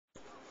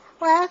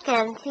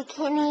Welcome to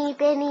Kenny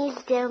Benny's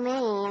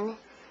domain,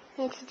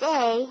 and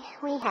today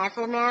we have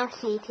a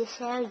mousey to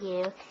show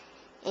you.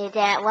 Is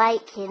that right,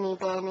 Kenny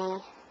Benny?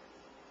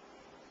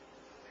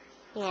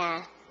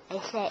 Yeah, I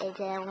said it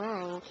that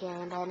right,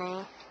 Kenny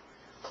Benny.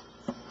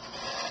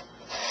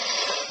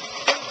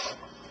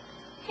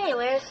 Hey,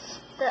 where's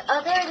the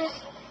other?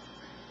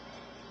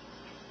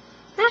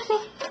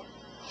 Mousey!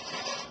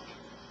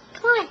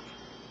 Come on!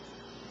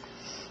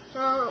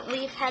 Well,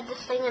 we've had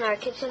this thing in our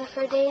kitchen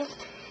for days.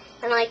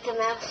 And like the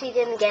mousey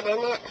didn't get in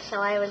it,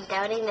 so I was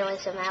doubting there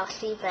was a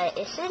mousey, but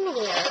it's in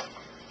here.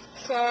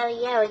 So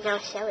yeah, we're gonna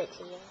show it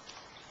to you.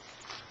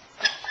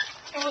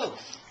 Oh!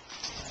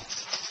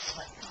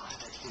 My God,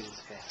 that dude is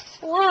fast.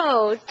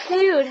 Whoa,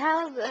 dude,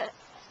 how that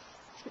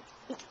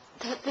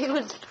thing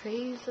was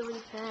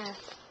crazily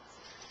fast.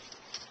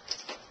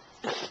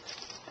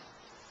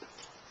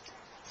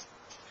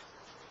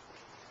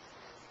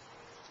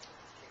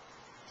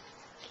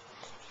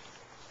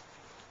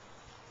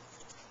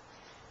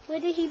 Where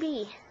did he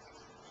be?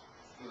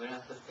 He went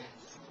off the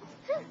fence.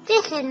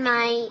 This is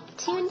my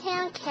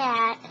Toontown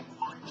cat.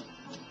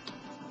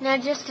 Now,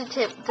 just a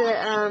tip: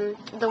 the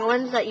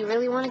ones that you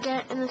really want to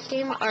get in this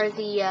game are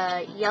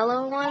the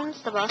yellow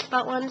ones, the raw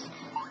spot ones,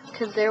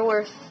 because they're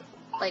worth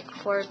like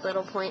 4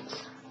 little points.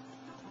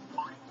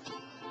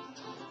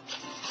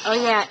 Oh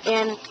yeah,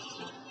 and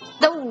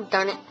oh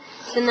darn it,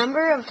 the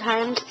number of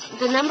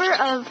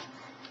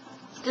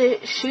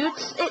the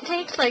shoots it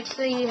takes, like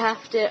say you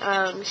have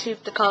to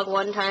shoot the cog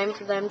 1 time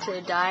for them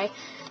to die,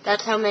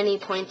 that's how many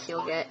points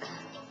you'll get.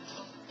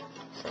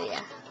 So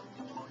yeah.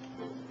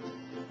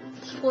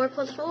 It's 4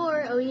 plus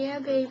 4, oh yeah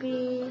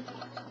baby.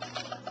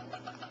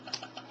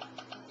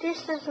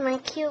 This is my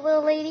cute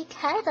little lady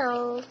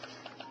Cuddles.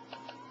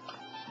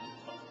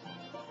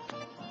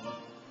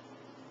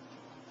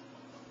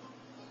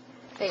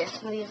 Okay,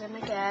 some of these are my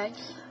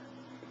bags.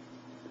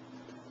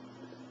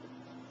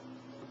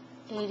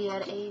 80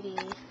 out of 80.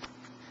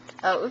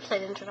 Oh, oops, I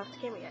didn't turn off the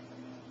camera yet.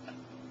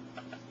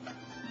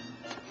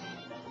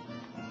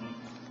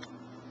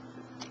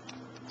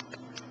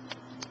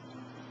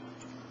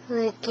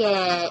 Look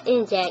at,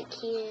 isn't that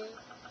cute?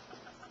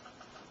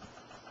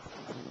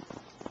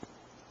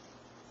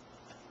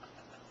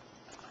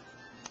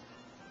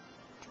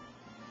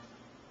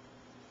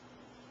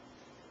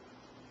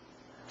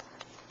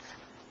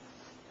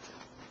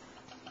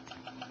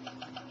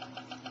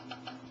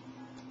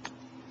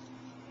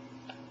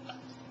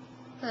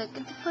 Look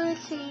at the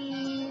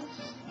pussies.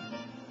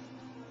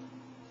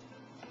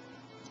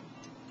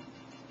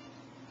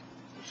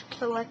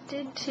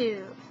 Collected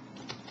 2.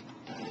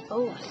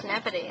 Oh,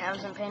 snappity, I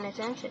wasn't paying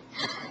attention.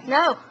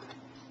 No!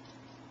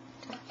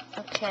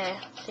 Okay,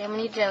 see how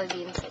many jelly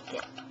beans I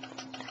get.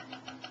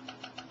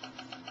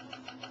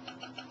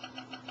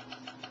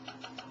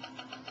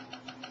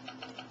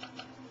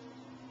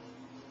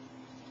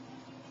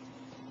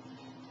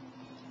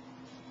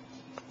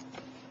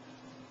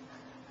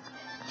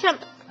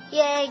 Jump!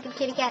 Yay, good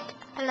kitty cat.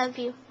 I love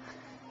you.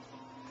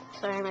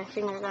 Sorry, my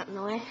finger got in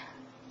the way.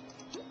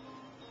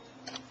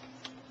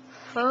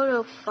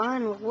 Photo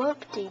fun,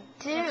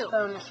 whoop-de-doo.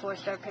 Bonus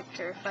 4-star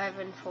picture, 5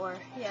 and 4.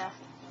 Yeah,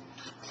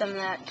 some of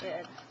that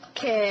good.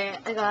 Okay,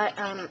 I got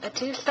a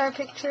 2-star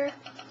picture,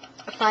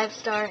 a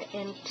 5-star,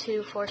 and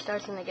 2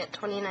 4-stars, and I get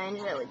 29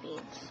 jelly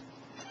beans.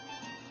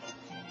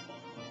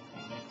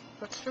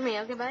 That's for me.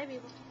 Okay, bye,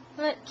 people.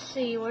 Let's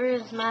see, where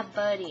is my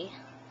buddy?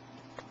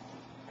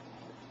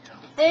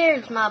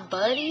 There's my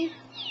buddy.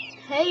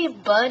 Hey,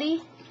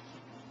 buddy.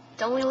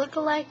 Don't we look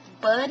alike,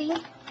 buddy?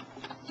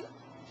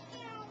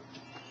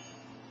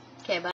 Okay, bye.